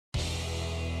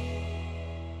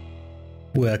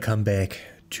Welcome back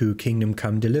to Kingdom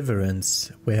Come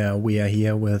Deliverance, where we are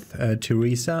here with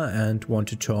Teresa and want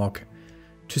to talk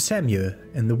to Samuel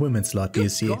in the women's lot. Do you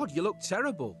see? God, you look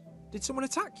terrible. Did someone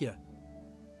attack you?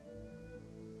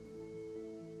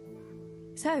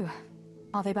 So,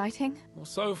 are they biting? Well,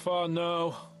 so far,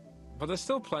 no. But there's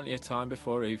still plenty of time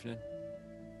before evening.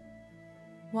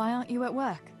 Why aren't you at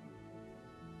work?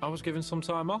 I was given some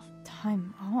time off.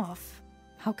 Time off?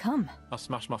 How come? I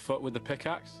smashed my foot with the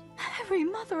pickaxe. Mary,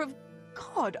 mother of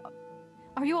God!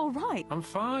 Are you alright? I'm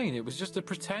fine. It was just a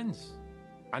pretense.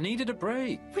 I needed a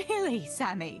break. Really,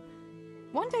 Sammy?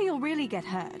 One day you'll really get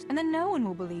hurt, and then no one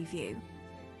will believe you.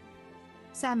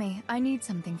 Sammy, I need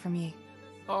something from you.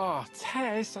 Oh,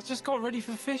 Tess, I just got ready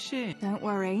for fishing. Don't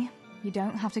worry. You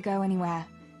don't have to go anywhere.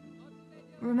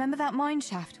 Remember that mine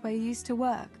shaft where you used to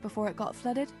work before it got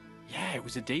flooded? Yeah, it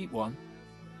was a deep one.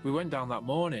 We went down that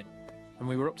morning, and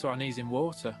we were up to our knees in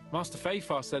water. Master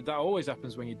Feigning said that always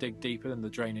happens when you dig deeper than the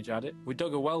drainage had it. We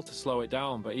dug a well to slow it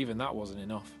down, but even that wasn't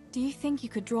enough. Do you think you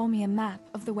could draw me a map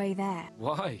of the way there?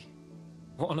 Why?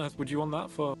 What on earth would you want that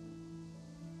for?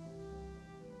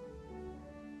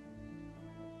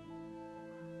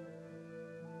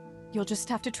 You'll just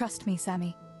have to trust me,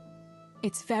 Sammy.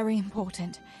 It's very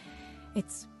important.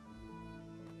 It's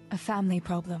a family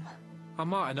problem. I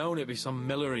might have known it'd be some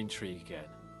miller intrigue again.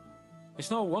 It's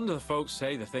no wonder the folks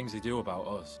say the things they do about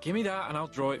us. Give me that and I'll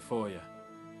draw it for you.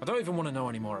 I don't even want to know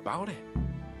any more about it.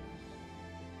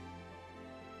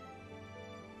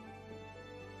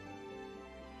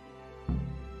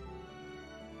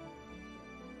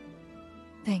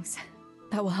 Thanks.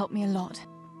 That will help me a lot.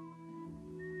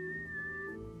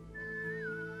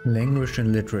 Language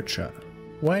and literature.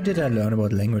 Why did I learn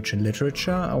about language and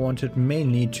literature? I wanted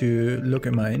mainly to look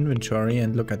at my inventory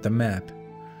and look at the map.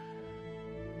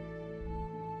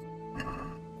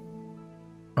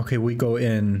 Okay, we go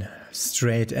in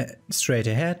straight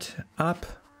ahead, up,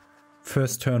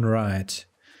 first turn right,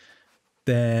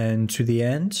 then to the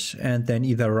end, and then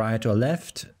either right or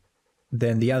left,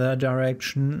 then the other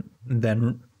direction,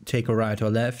 then take a right or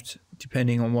left,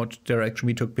 depending on what direction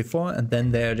we took before, and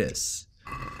then there it is.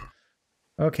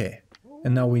 Okay,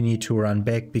 and now we need to run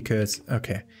back because,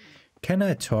 okay, can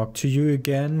I talk to you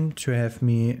again to have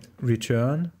me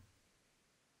return?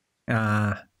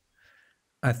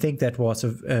 I think that was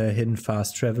a hidden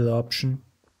fast travel option.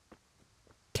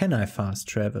 Can I fast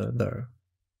travel though?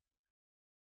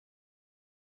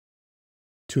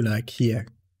 To like here.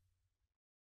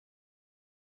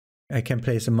 I can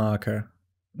place a marker.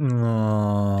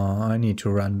 Oh, I need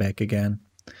to run back again.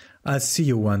 I'll see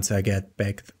you once I get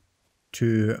back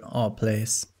to our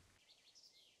place.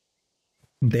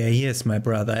 There he is, my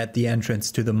brother, at the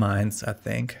entrance to the mines, I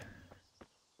think.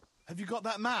 Have you got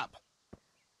that map?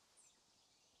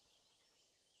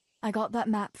 I got that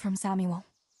map from Samuel.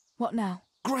 What now?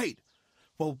 Great!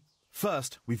 Well,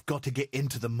 first, we've got to get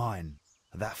into the mine.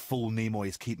 That fool Nimoy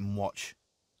is keeping watch.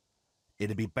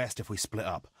 It'd be best if we split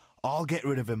up. I'll get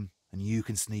rid of him, and you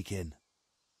can sneak in.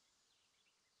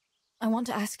 I want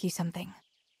to ask you something.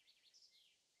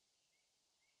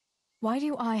 Why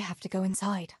do I have to go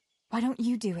inside? Why don't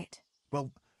you do it? Well,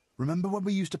 remember when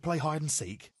we used to play hide and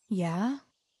seek? Yeah?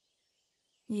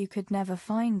 You could never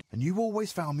find... And you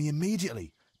always found me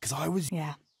immediately, because I was...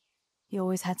 Yeah. You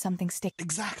always had something stick...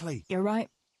 Exactly. You're right.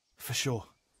 For sure.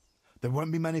 There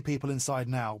won't be many people inside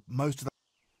now. Most of them...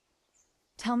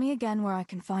 Tell me again where I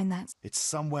can find that. It's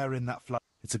somewhere in that flood.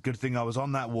 It's a good thing I was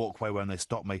on that walkway when they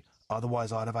stopped me.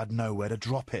 Otherwise, I'd have had nowhere to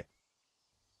drop it.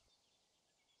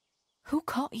 Who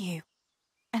caught you?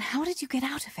 And how did you get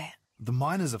out of it? The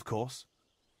miners, of course.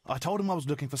 I told them I was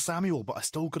looking for Samuel, but I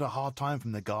still got a hard time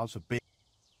from the guards for being...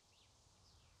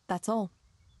 That's all.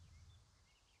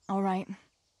 All right.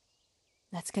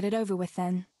 Let's get it over with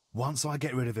then. Once I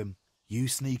get rid of him, you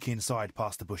sneak inside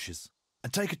past the bushes.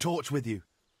 And take a torch with you.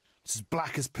 It's as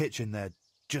black as pitch in there.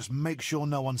 Just make sure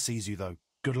no one sees you, though.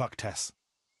 Good luck, Tess.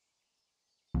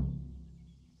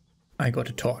 I got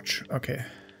a torch, okay.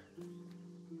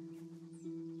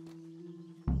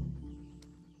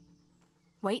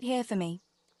 Wait here for me.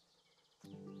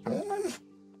 Hey,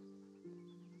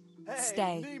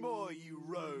 Stay. Nimoy, you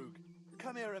rogue.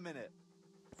 Come here a minute.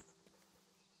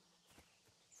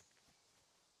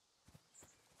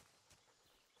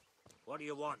 What do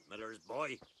you want, miller's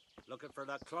boy? Looking for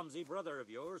that clumsy brother of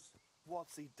yours?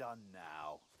 What's he done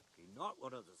now? He knocked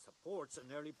one of the supports and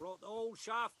nearly brought the whole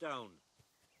shaft down.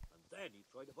 And then he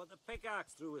tried to put the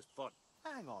pickaxe through his foot.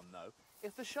 Hang on, though.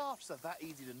 If the shafts are that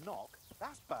easy to knock,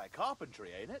 that's bad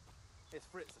carpentry, ain't it? It's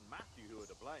Fritz and Matthew who are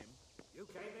to blame. You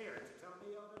came here to tell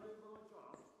me how to do my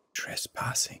job.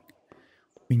 Trespassing.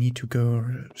 We need to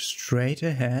go straight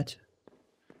ahead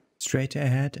straight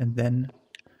ahead and then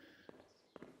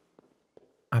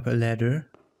up a ladder.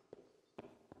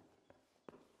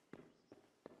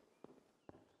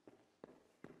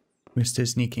 We're still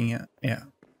sneaking, yeah.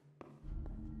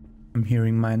 I'm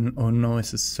hearing my own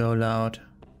noises so loud.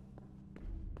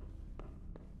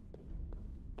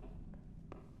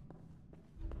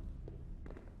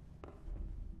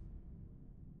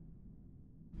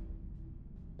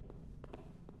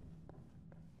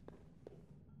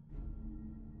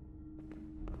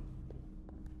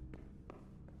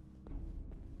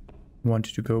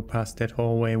 Wanted to go past that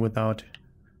hallway without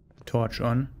the torch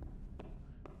on.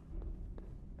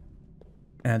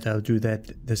 And I'll do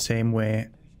that the same way.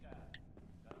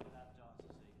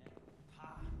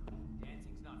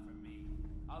 Dancing's not for me.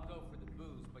 I'll go for the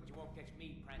booze, but you won't catch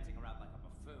me prancing around like a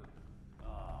buffoon.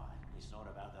 Oh, it's not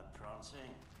about the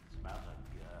prancing, it's about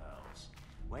the girls.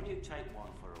 When you take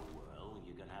one for a whirl,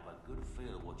 you can have a good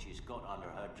feel what she's got under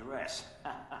her dress.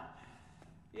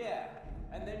 Yeah,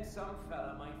 and then some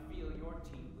fella might feel your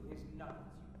teeth with his knuckles,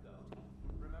 you goat.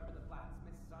 Remember the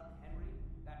blacksmith's son, Henry?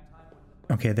 That time when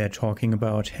the... Okay, they're talking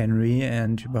about Henry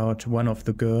and about one of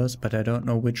the girls, but I don't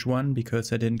know which one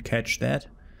because I didn't catch that.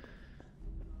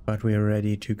 But we're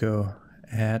ready to go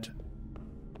ahead.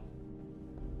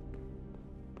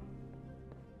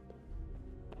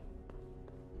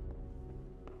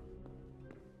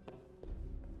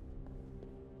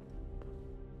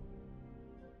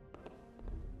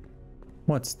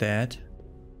 What's that?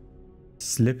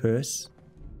 Slippers.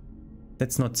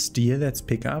 That's not steal, that's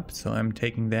pick up, so I'm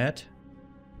taking that.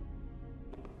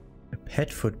 A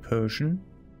pet foot potion.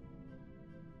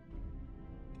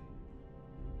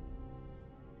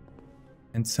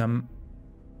 And some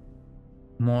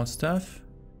more stuff.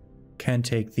 Can't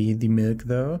take the milk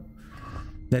though.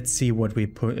 Let's see what we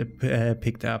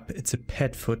picked up. It's a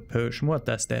pet foot potion. What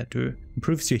does that do?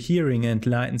 Improves your hearing and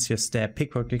lightens your step.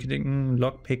 Pickpocketing,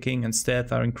 lockpicking, and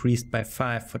stealth are increased by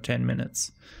 5 for 10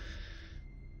 minutes.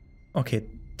 Okay,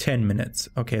 10 minutes.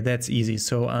 Okay, that's easy.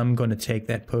 So I'm gonna take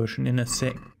that potion in a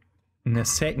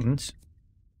second.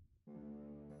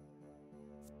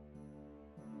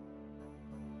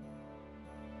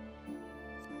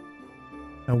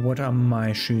 Now, what are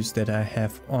my shoes that I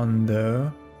have on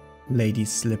though?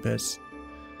 Ladies' slippers.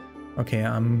 Okay,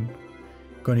 I'm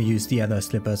gonna use the other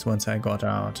slippers once I got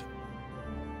out.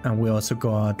 And we also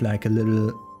got like a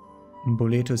little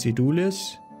boletus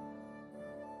edulis.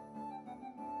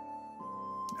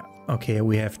 Okay,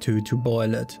 we have to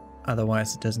boil it,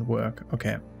 otherwise it doesn't work.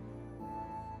 Okay.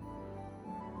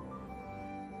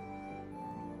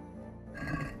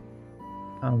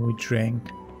 And we drank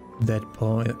that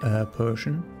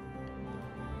potion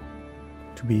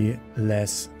to be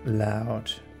less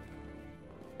loud.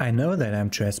 I know that I'm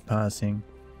trespassing.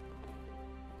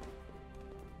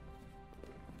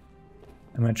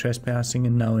 Am I trespassing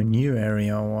in now a new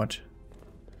area or what?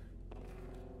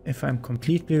 If I'm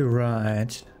completely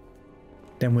right,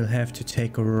 then we'll have to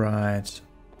take a ride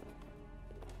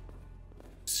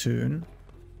soon.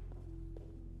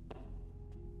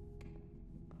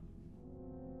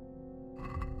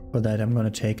 For that, I'm gonna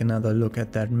take another look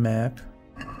at that map.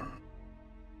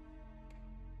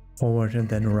 Forward and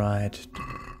then right.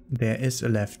 There is a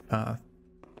left path.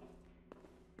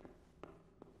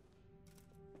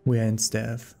 We are in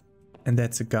stealth. And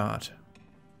that's a guard.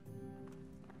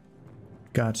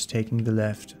 Guard's taking the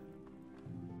left.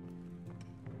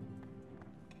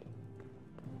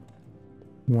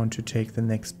 Want to take the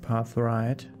next path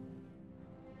right.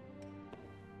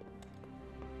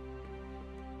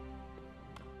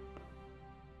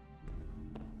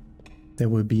 There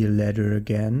will be a ladder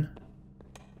again.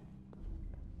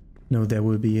 No, there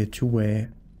will be a two-way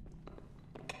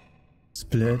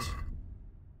split.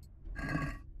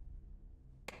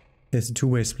 There's a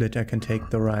two-way split. I can take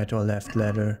the right or left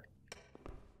ladder.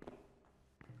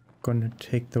 Gonna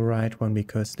take the right one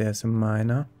because there's a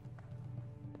miner.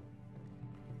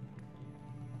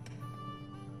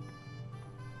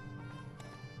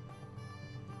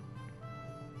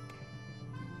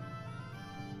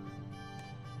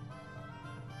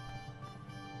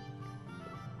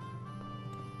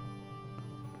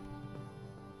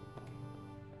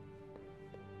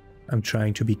 I'm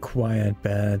trying to be quiet,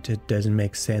 but it doesn't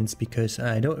make sense because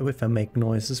I don't. If I make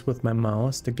noises with my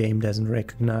mouse, the game doesn't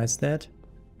recognize that.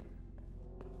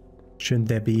 Shouldn't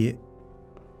there be...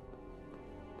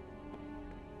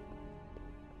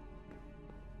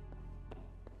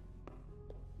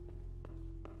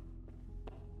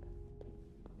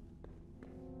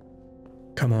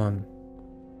 Come on.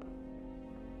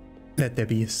 Let there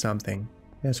be something.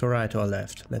 There's a right or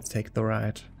left. Let's take the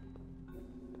right.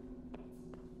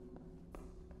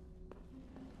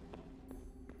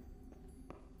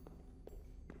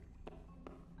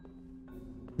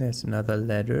 There's another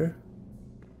ladder.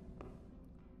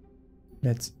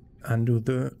 Let's undo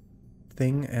the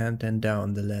thing and then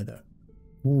down the ladder.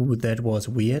 Ooh, that was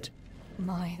weird.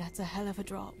 My, that's a hell of a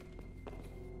drop.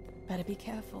 Better be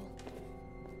careful.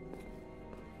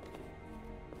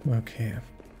 Okay.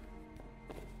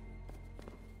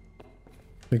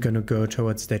 We're gonna go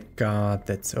towards that guard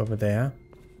that's over there.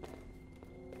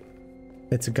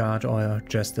 That's a guard or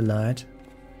just a light.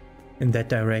 In that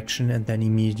direction and then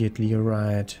immediately a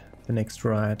right. The next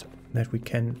right that we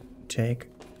can take.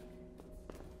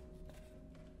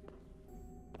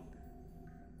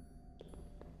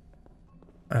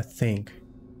 I think.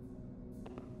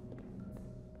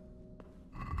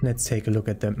 Let's take a look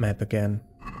at the map again.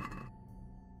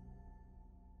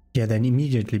 Yeah, then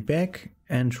immediately back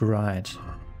and right.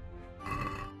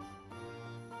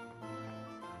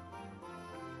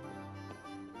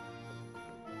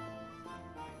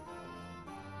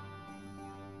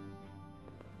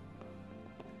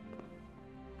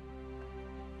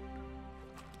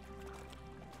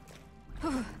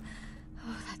 Oh,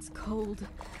 that's cold.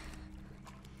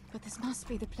 But this must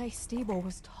be the place Stibor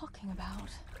was talking about.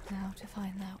 Now to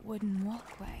find that wooden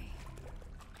walkway.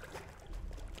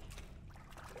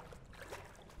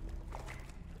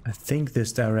 I think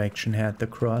this direction had the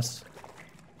cross.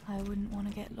 I wouldn't want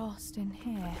to get lost in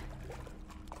here.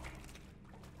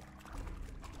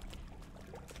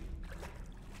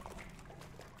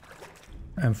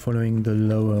 I'm following the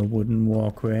lower wooden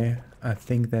walkway. I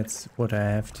think that's what I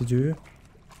have to do.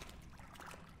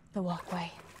 The walkway.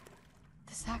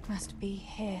 The sack must be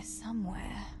here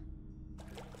somewhere.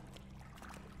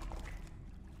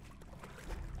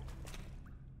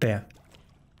 There.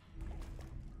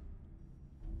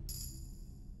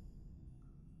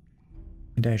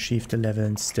 And I achieved a level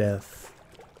in stealth.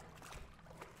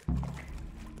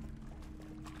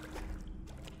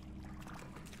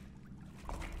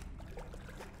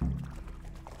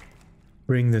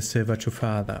 Bring the silver to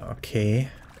father. Okay.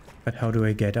 But how do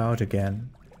I get out again?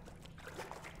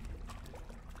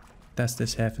 Does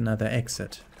this have another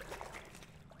exit?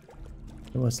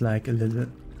 There was like a little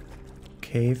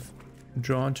cave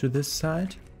drawn to this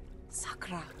side.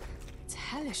 Sakra, it's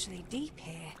hellishly deep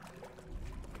here.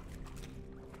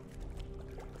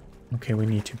 Okay, we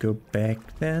need to go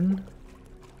back then.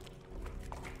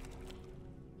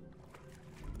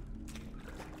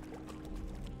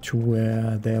 To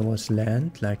where there was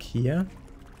land, like here.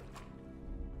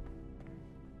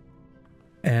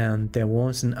 And there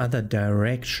was another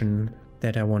direction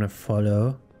that I want to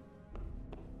follow.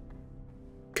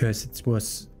 Because it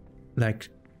was like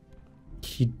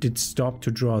he did stop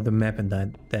to draw the map in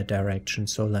that direction.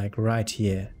 So like right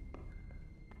here.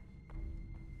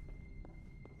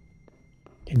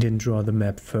 He didn't draw the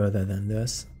map further than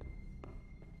this.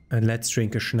 And let's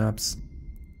drink a schnapps.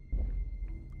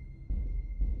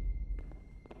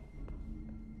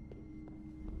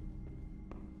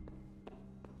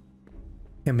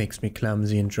 It makes me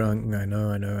clumsy and drunken, I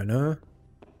know.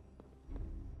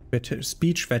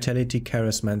 Speech, vitality,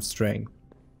 charisma and strength.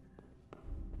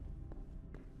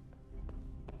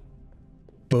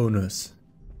 Bonus.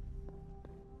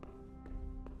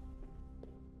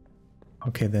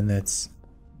 Okay, then let's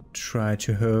try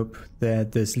to hope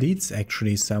that this leads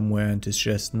actually somewhere and is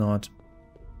just not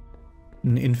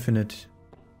an infinite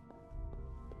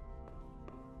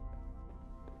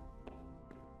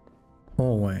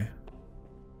hallway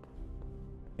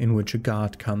in which a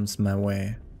guard comes my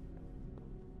way.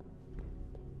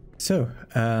 So,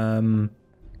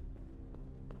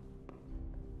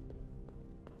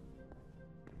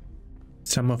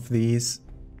 some of these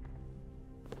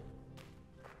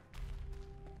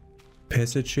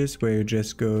passages where you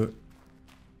just go,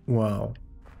 wow,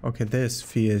 okay, this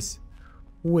feels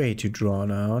way too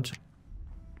drawn out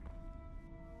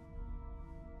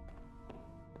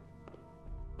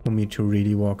for me to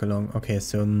really walk along. Okay,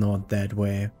 so not that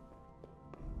way.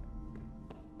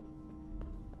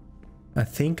 I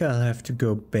think I'll have to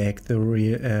go back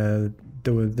the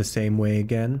same way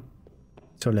again.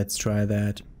 So let's try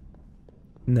that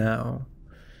now.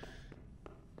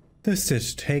 This did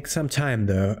take some time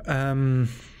though.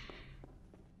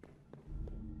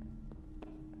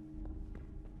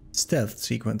 Stealth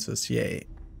sequences, yay.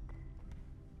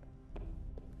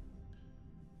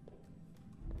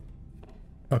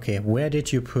 Okay, where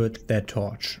did you put that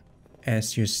torch?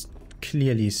 As you're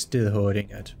clearly still holding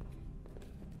it.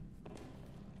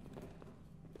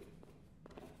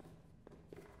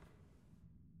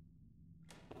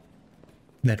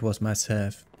 That was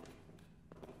myself.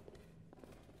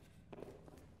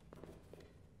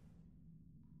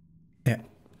 Yeah.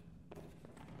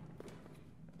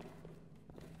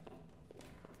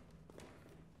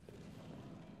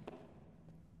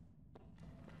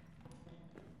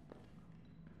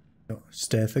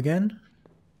 Stealth again.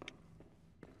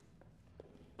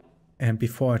 And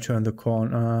before I turn the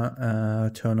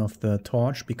corner, turn off the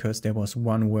torch because there was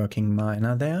one working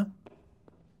miner there.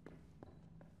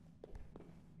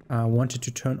 I wanted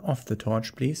to turn off the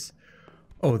torch, please.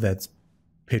 Oh, that's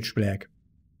pitch black.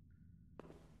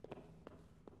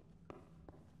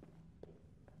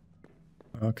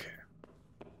 Okay.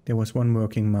 There was one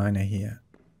working miner here.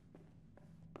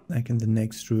 Like in the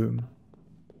next room.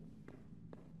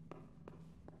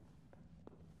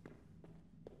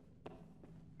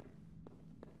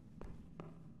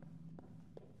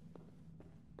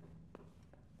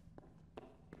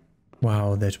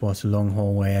 Wow, that was a long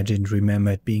hallway. I didn't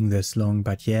remember it being this long,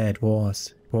 but yeah, it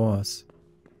was. It was.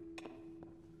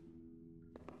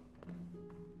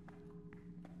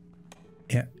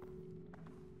 Yeah.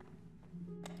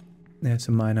 There's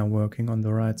a miner working on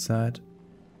the right side.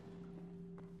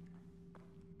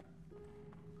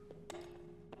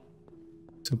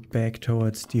 So back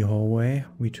towards the hallway.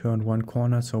 We turned one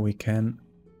corner so we can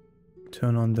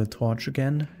turn on the torch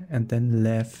again. And then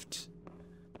left.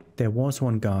 There was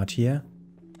one guard here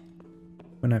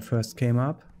when I first came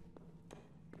up.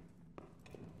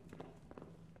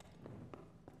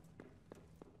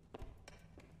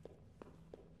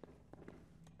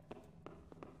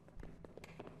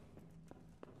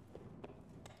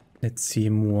 Let's see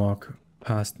him walk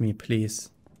past me, please.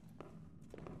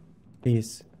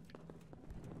 Please.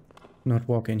 Not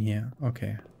walk in here.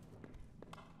 Okay.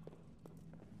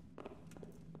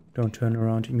 Don't turn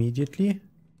around immediately.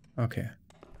 Okay.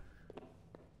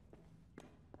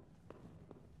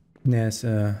 There's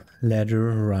a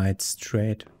ladder right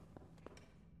straight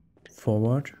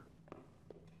forward.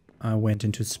 I went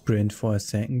into sprint for a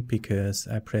second because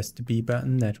I pressed the B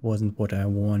button. That wasn't what I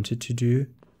wanted to do.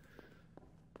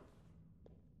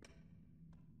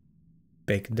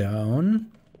 Back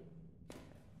down.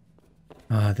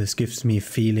 Ah, this gives me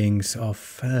feelings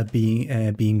of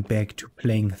being back to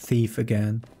playing Thief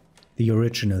again. The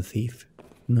original Thief,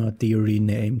 not the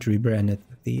renamed, rebranded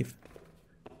Thief.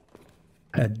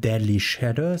 Deadly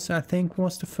Shadows, I think,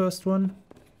 was the first one.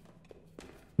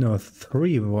 No,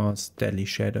 3 was Deadly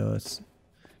Shadows.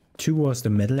 2 was the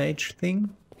Middle Age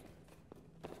thing.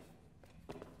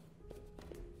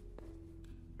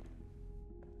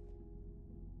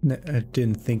 I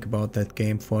didn't think about that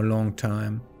game for a long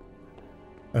time.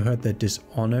 I heard that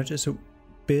Dishonored is a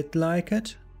bit like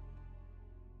it.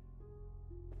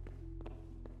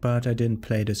 But I didn't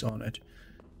play Dishonored.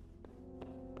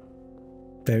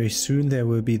 Very soon there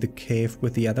will be the cave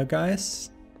with the other guys.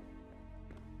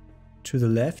 To the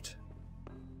left.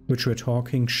 Which were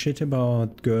talking shit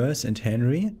about girls and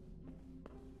Henry.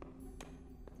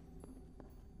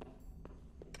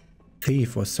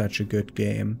 Thief was such a good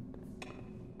game.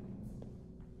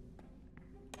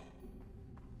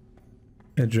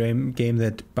 A game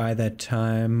that by that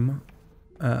time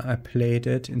I played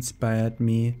it inspired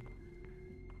me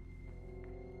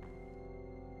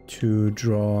to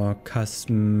draw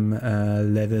custom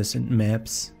levels and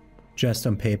maps, just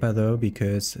on paper though,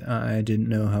 because I didn't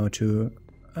know how to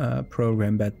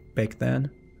program back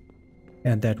then,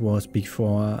 and that was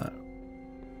before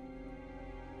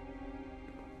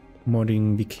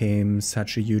modding became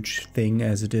such a huge thing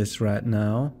as it is right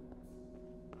now.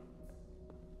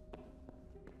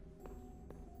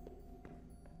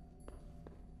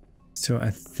 So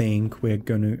I think we're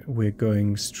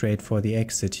going straight for the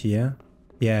exit here.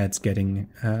 Yeah, it's getting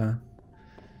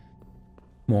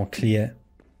more clear.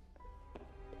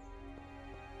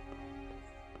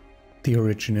 The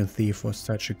original Thief was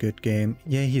such a good game.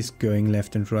 Yeah, he's going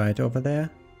left and right over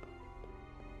there.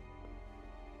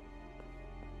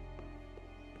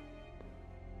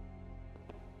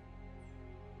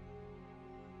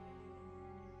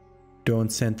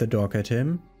 Don't send the dog at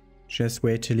him. Just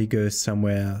wait till he goes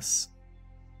somewhere else.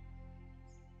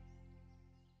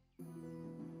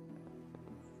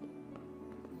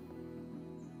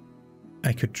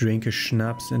 I could drink a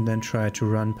schnapps and then try to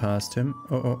run past him.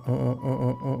 Oh.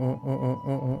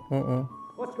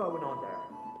 What's going on there?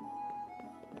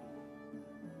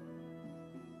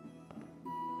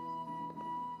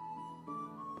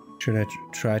 Should I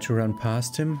try to run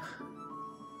past him?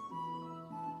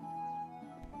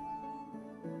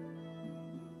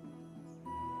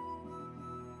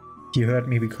 He hurt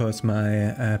me because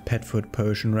my pet food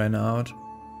potion ran out.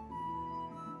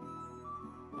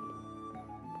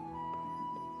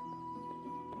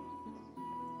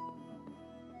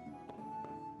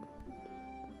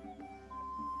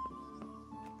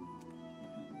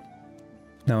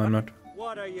 No, I'm not.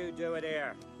 What are you doing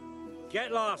here?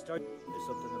 Get lost, or is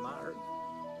something the matter?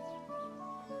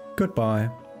 Goodbye.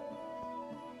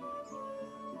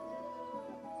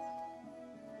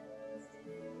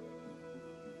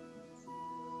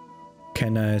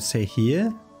 Can I say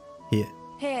here? Here.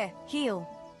 Here, heal.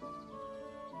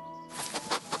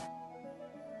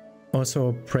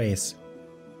 Also praise.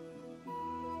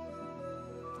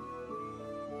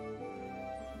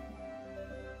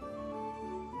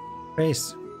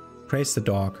 Praise. Praise the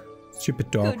dog.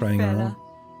 Stupid dog Good running fella. around.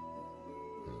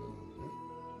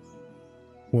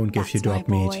 Won't give you That's my dog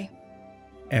meat. boy.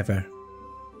 Ever.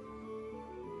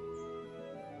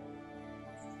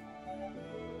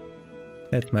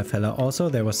 That's my fella. Also,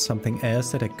 there was something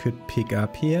else that I could pick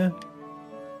up here.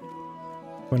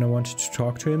 When I wanted to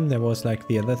talk to him, there was like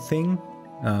the other thing.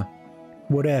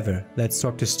 Whatever. Let's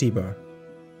talk to Stibor.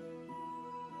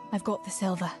 I've got the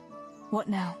silver. What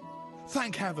now?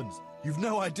 Thank heavens! You've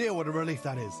no idea what a relief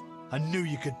that is. I knew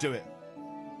you could do it.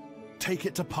 Take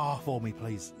it to Pa for me,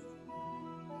 please.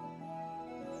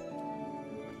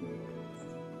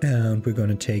 And we're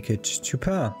gonna take it to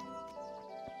Pa.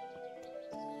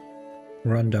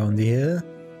 Run down the hill.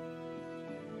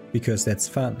 Because that's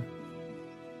fun.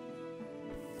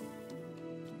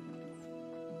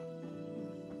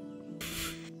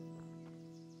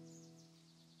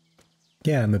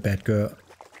 Yeah, I'm a bad girl.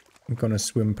 I'm gonna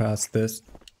swim past this.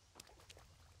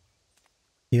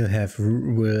 Will have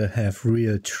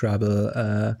real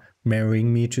trouble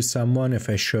marrying me to someone if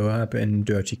I show up in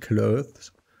dirty clothes.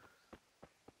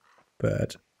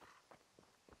 But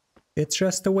it's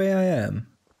just the way I am.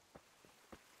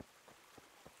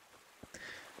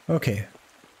 Okay.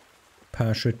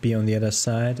 Pa should be on the other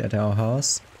side at our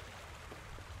house.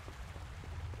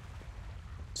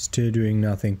 Still doing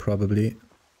nothing probably.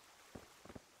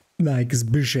 Like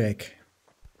Zbyszek.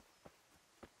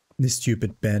 The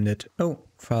stupid bandit. Oh,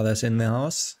 father's in the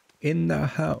house. In the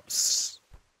house.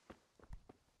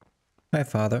 Hi,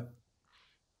 father.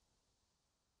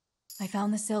 I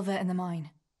found the silver in the mine.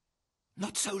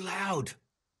 Not so loud.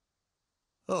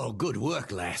 Oh, good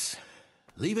work, lass.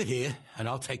 Leave it here, and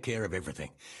I'll take care of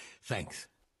everything. Thanks.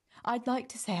 I'd like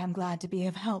to say I'm glad to be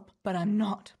of help, but I'm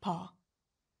not, Pa.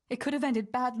 It could have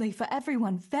ended badly for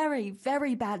everyone. Very,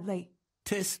 very badly.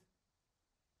 Tess,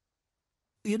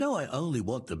 you know I only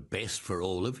want the best for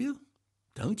all of you,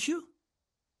 don't you?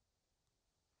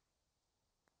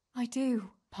 I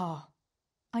do, Pa.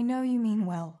 I know you mean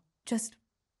well. Just...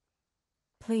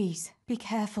 please, be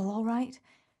careful, all right?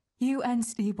 You and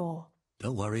Stibor.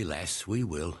 Don't worry, lass, we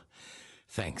will.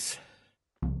 Thanks.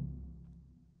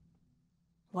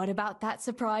 What about that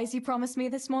surprise you promised me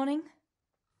this morning?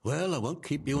 Well, I won't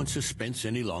keep you in suspense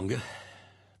any longer.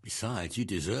 Besides, you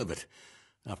deserve it,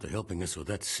 after helping us with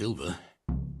that silver.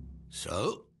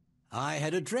 So, I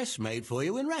had a dress made for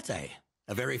you in Rattay.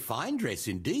 A very fine dress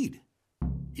indeed.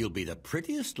 You'll be the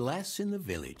prettiest lass in the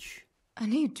village. A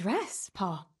new dress,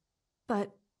 Pa.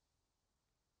 But...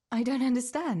 I don't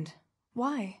understand.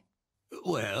 Why?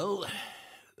 Well,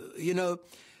 you know,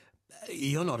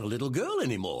 you're not a little girl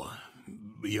anymore.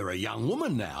 You're a young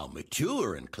woman now,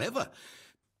 mature and clever.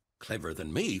 Cleverer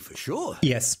than me, for sure.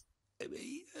 Yes.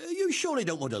 You surely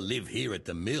don't want to live here at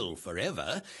the mill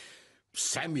forever.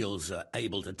 Samuel's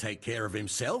able to take care of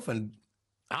himself, and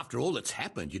after all that's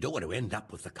happened, you don't want to end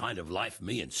up with the kind of life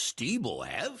me and Stibor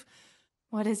have.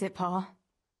 What is it, Pa?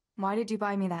 Why did you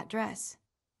buy me that dress?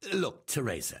 Look,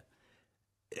 Teresa,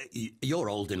 you're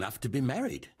old enough to be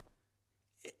married.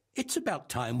 It's about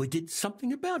time we did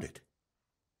something about it.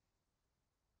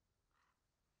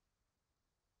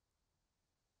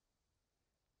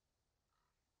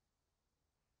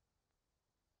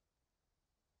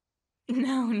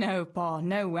 No, Pa,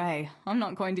 no way. I'm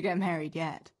not going to get married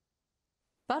yet.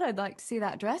 But I'd like to see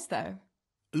that dress, though.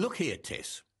 Look here,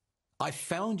 Tess. I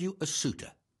found you a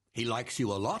suitor. He likes you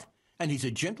a lot, and he's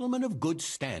a gentleman of good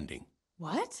standing.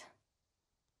 What?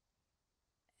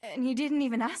 And you didn't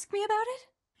even ask me about it?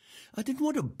 I didn't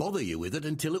want to bother you with it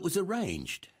until it was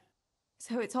arranged.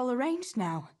 So it's all arranged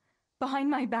now? Behind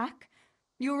my back?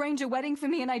 You arrange a wedding for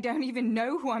me and I don't even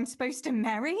know who I'm supposed to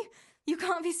marry? You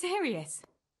can't be serious.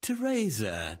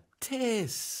 Teresa,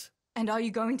 Tess. And are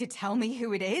you going to tell me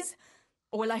who it is?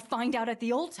 Or will I find out at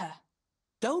the altar?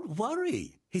 Don't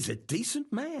worry. He's a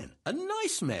decent man, a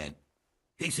nice man.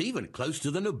 He's even close to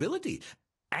the nobility.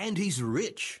 And he's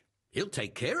rich. He'll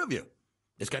take care of you.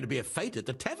 There's going to be a fete at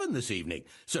the tavern this evening.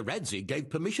 Sir Radzig gave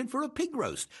permission for a pig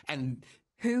roast, and...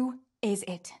 Who is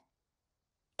it?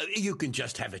 You can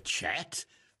just have a chat,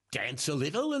 dance a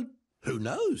little, and who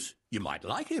knows? You might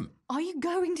like him. Are you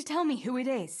going to tell me who it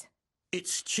is?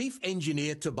 It's Chief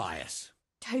Engineer Tobias.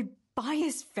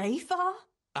 Tobias Feifar?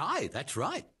 Aye, that's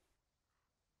right.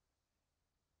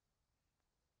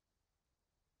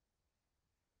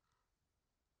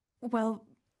 Well,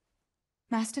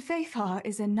 Master Feifar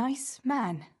is a nice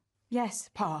man. Yes,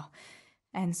 Pa.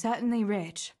 and certainly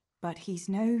rich, but he's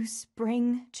no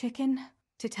spring chicken.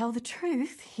 To tell the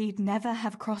truth, he'd never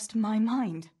have crossed my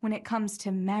mind when it comes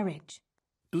to marriage.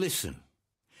 Listen,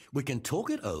 we can talk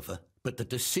it over, but the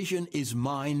decision is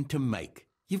mine to make.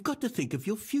 You've got to think of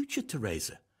your future,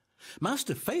 Teresa.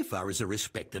 Master Feifar is a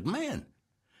respected man,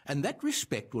 and that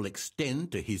respect will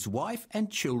extend to his wife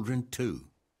and children too.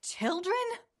 Children?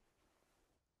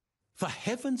 For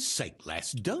heaven's sake,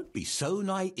 lass, don't be so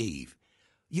naive.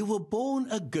 You were born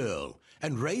a girl,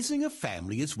 and raising a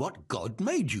family is what God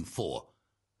made you for.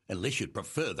 Unless you'd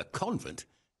prefer the convent.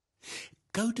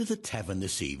 Go to the tavern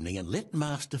this evening and let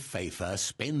Master Feifar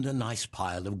spend a nice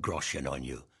pile of groschen on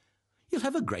you. You'll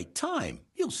have a great time,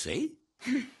 you'll see.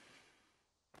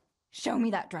 Show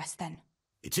me that dress, then.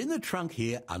 It's in the trunk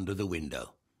here under the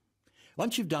window.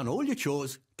 Once you've done all your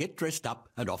chores, get dressed up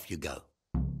and off you go.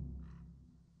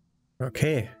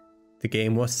 Okay, the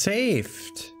game was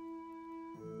saved.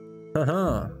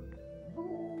 Haha.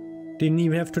 Didn't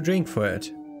even have to drink for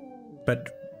it. But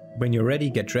when you're ready,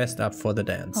 get dressed up for the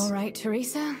dance. All right,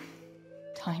 Teresa.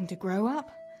 Time to grow up,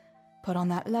 put on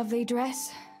that lovely dress,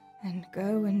 and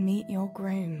go and meet your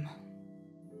groom.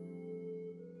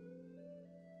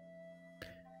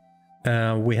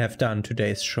 We have done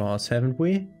today's chores, haven't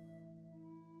we?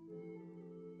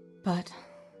 But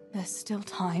there's still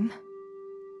time.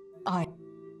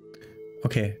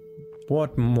 Okay,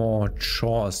 what more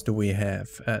chores do we have?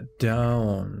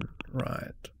 Down,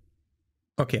 right.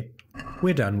 Okay,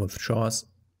 we're done with chores.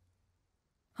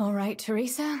 All right,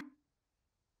 Teresa.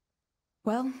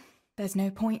 Well, there's no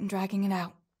point in dragging it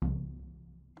out.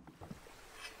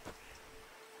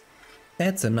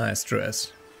 That's a nice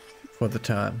dress for the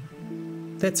time.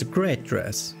 That's a great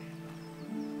dress.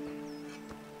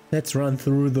 Let's run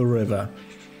through the river.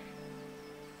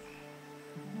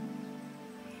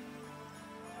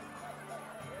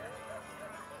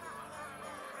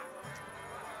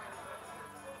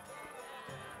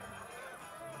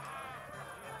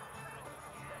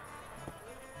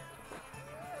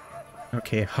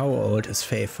 Okay, how old is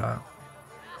Feifar?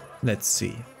 Let's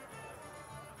see.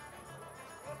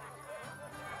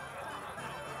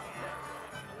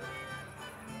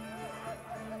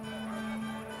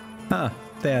 Ah,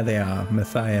 there they are,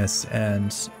 Matthias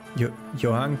and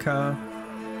Johanka,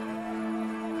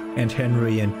 and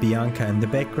Henry and Bianca in the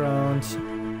background.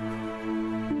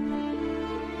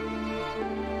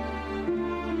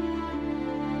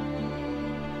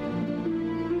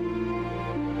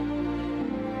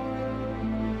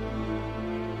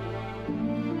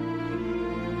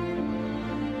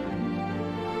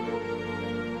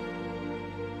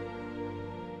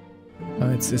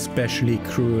 It's especially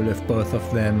cruel if both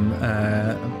of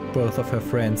her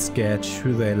friends get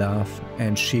who they love,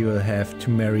 and she will have to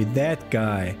marry that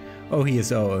guy. Oh, he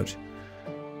is old.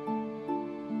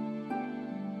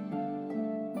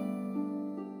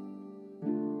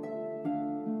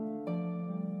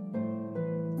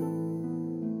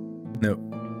 No,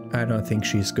 I don't think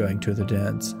she's going to the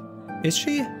dance. Is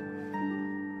she?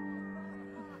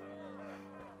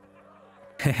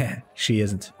 She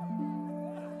isn't.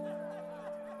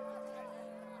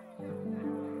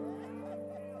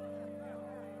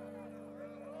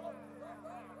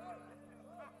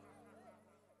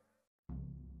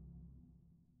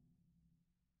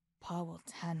 Pa will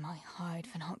tan my hide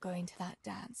for not going to that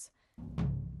dance.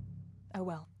 Oh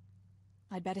well.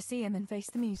 I'd better see him and face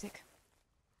the music.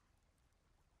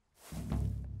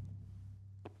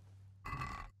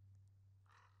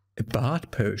 A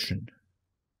bard potion.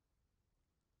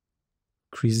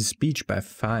 Increases speech by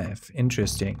 5.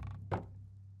 Interesting.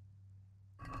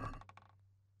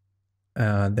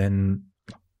 Then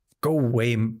go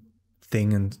away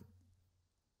thing and...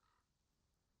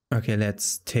 Okay,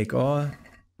 let's take all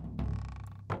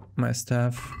my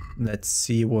stuff. Let's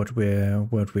see what we're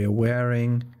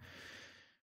wearing.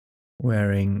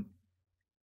 Wearing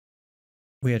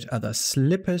weird other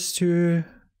slippers too.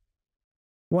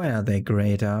 Why are they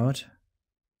grayed out?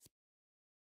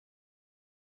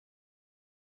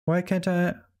 Why can't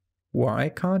I?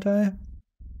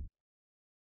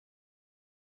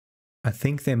 I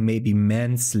think there may be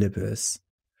men's slippers.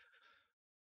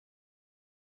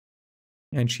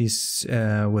 And she's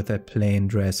with that plain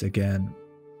dress again.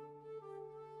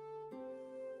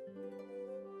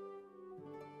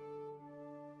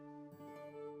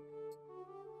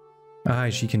 Ah,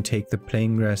 she can take the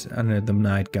plain dress under the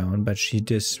nightgown, but she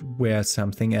just wears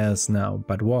something else now.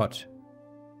 But what?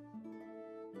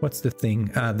 What's the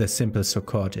thing? Ah, the simple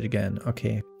Sokot again.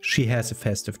 Okay. She has a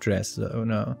festive dress, though,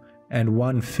 no. And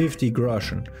 150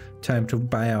 groschen. Time to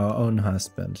buy our own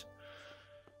husband.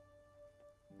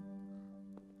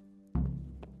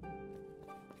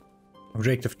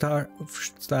 Objective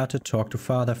started, talk to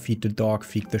father, feed the dog,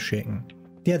 feed the chicken.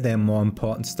 Yeah, there are more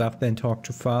important stuff than talk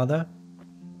to father.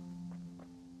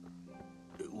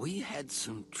 We had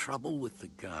some trouble with the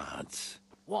guards.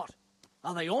 What?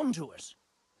 Are they on to us?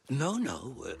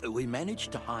 No, we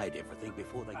managed to hide everything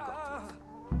before they got to us.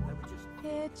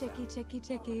 Here,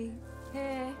 chicky.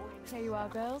 Here you are,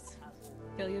 girls.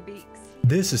 Fill your beaks.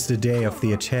 This is the day of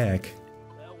the attack.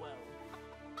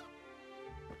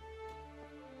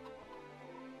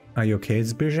 Are you okay,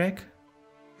 Zbigniew?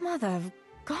 Mother of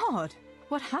God,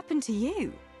 what happened to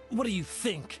you? What do you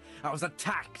think? I was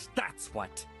attacked, that's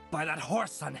what. By that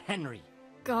horse on Henry.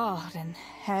 God in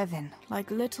heaven,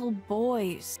 like little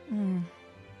boys.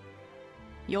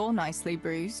 You're nicely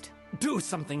bruised. Do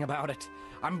something about it.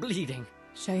 I'm bleeding.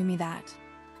 Show me that.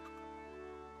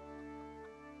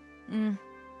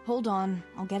 Hold on,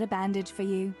 I'll get a bandage for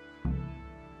you.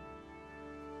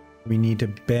 We need a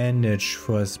bandage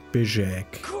for Zbigniew.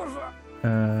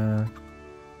 Kurwa!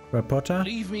 Rapota?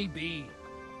 Leave me be.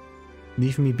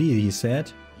 Leave me be, he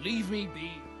said. Leave me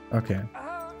be. Okay.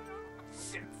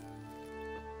 Shit.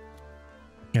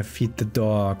 Yeah, feed the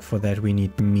dog. For that we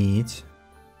need meat.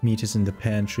 Meat is in the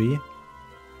pantry.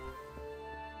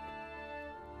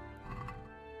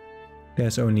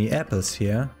 There's only apples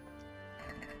here.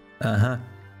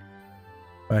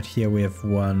 But here we have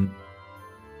one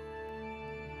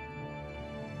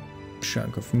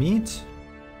chunk of meat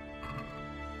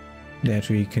that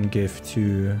we can give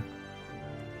to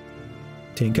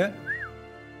Tinker.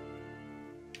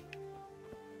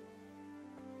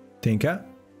 Tinker.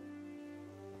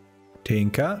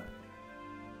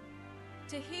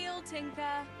 To heal,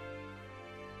 Tinker.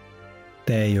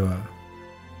 There you are.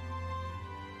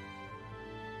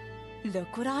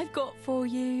 Look what I've got for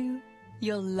you.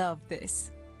 You'll love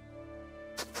this.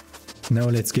 Now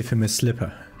let's give him a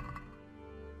slipper.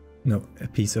 No, a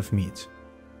piece of meat.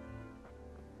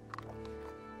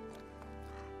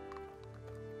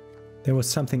 There was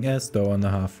something else though on the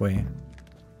halfway.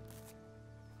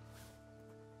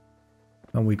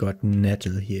 And we got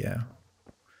nettle here.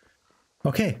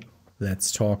 Okay,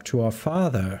 let's talk to our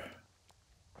father.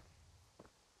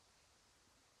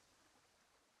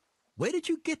 Where did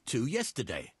you get to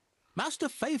yesterday? Master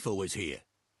Faithful was here.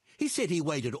 He said he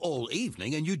waited all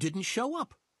evening and you didn't show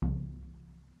up.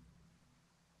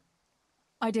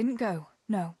 I didn't go,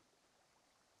 no.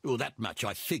 Well, that much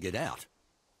I figured out.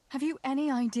 Have you any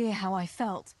idea how I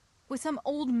felt? With some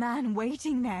old man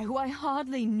waiting there who I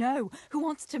hardly know, who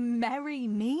wants to marry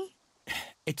me?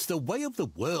 It's the way of the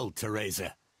world,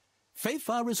 Teresa.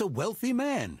 Fayfar is a wealthy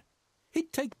man.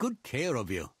 He'd take good care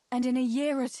of you. And in a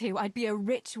year or two I'd be a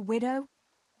rich widow?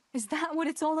 Is that what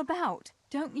it's all about?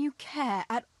 Don't you care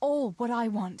at all what I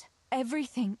want?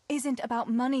 Everything isn't about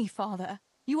money, Father.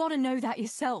 You ought to know that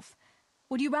yourself.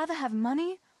 Would you rather have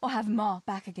money or have Ma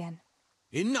back again?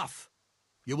 Enough!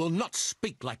 You will not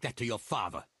speak like that to your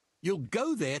father. You'll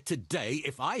go there today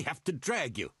if I have to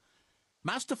drag you.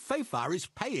 Master Fayfar is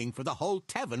paying for the whole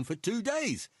tavern for 2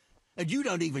 days, and you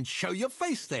don't even show your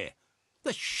face there.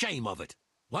 The shame of it.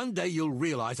 One day you'll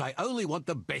realize I only want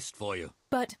the best for you.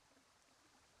 But...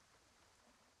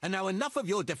 And now enough of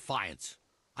your defiance.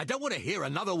 I don't want to hear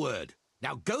another word.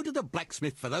 Now go to the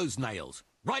blacksmith for those nails.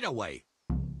 Right away.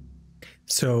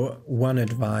 So, one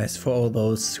advice for all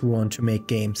those who want to make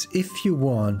games. If you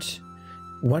want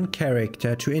one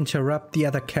character to interrupt the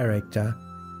other character,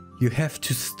 you have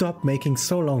to stop making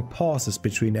so long pauses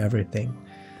between everything.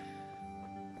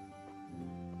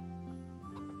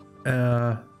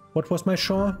 What was my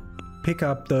chore? Pick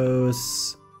up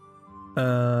those...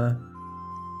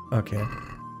 Okay.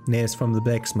 Nails from the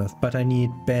blacksmith, but I need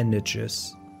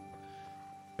bandages.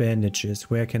 Bandages.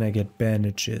 Where can I get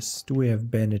bandages? Do we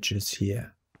have bandages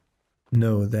here?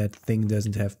 No, that thing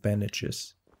doesn't have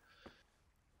bandages.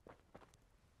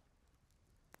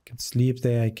 I can sleep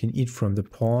there. I can eat from the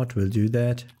pot. We'll do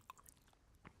that.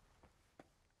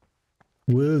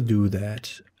 We'll do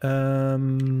that.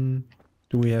 Do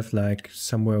we have like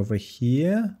somewhere over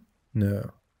here? No.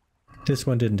 This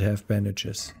one didn't have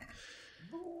bandages.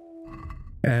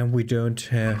 And we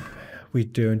don't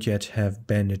yet have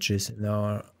bandages in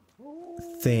our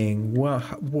thing. Well,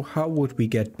 how would we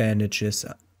get bandages?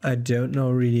 I don't know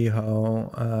really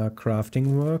how crafting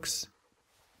works.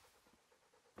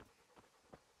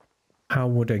 How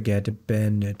would I get a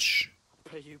bandage?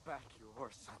 Pay you back, you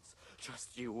horse sons.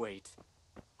 Just you wait.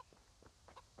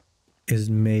 Is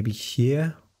it maybe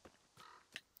here?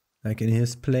 Like in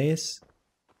his place?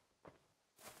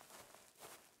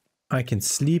 I can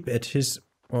sleep at his...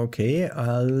 Okay,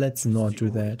 let's not do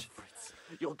that.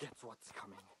 You'll get what's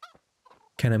coming.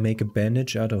 Can I make a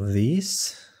bandage out of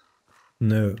these?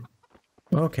 No.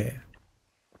 Okay.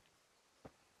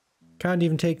 Can't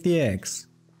even take the eggs.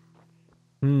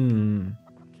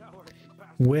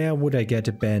 Where would I get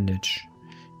a bandage?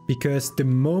 Because the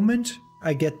moment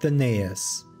I get the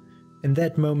nails, in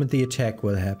that moment the attack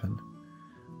will happen.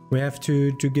 We have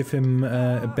to give him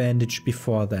a bandage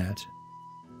before that.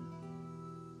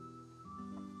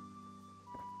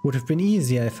 Would have been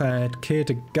easier if I had killed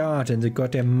a guard in the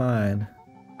goddamn mine.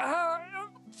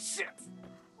 Shit.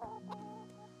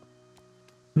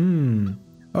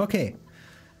 Okay.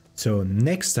 So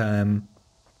next time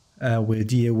we'll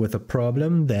deal with a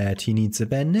problem that he needs a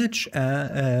bandage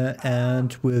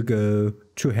and we'll go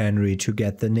to Henry to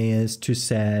get the nails to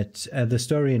set the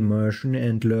story in motion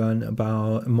and learn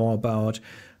more about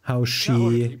how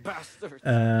she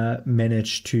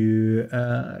managed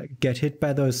to get hit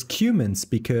by those cumins,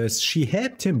 because she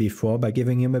helped him before by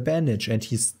giving him a bandage and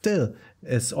he still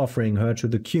is offering her to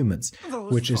the cumins,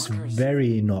 which is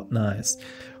very not nice.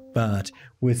 But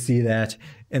we'll see that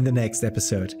in the next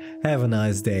episode. Have a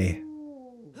nice day.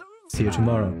 See you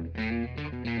tomorrow.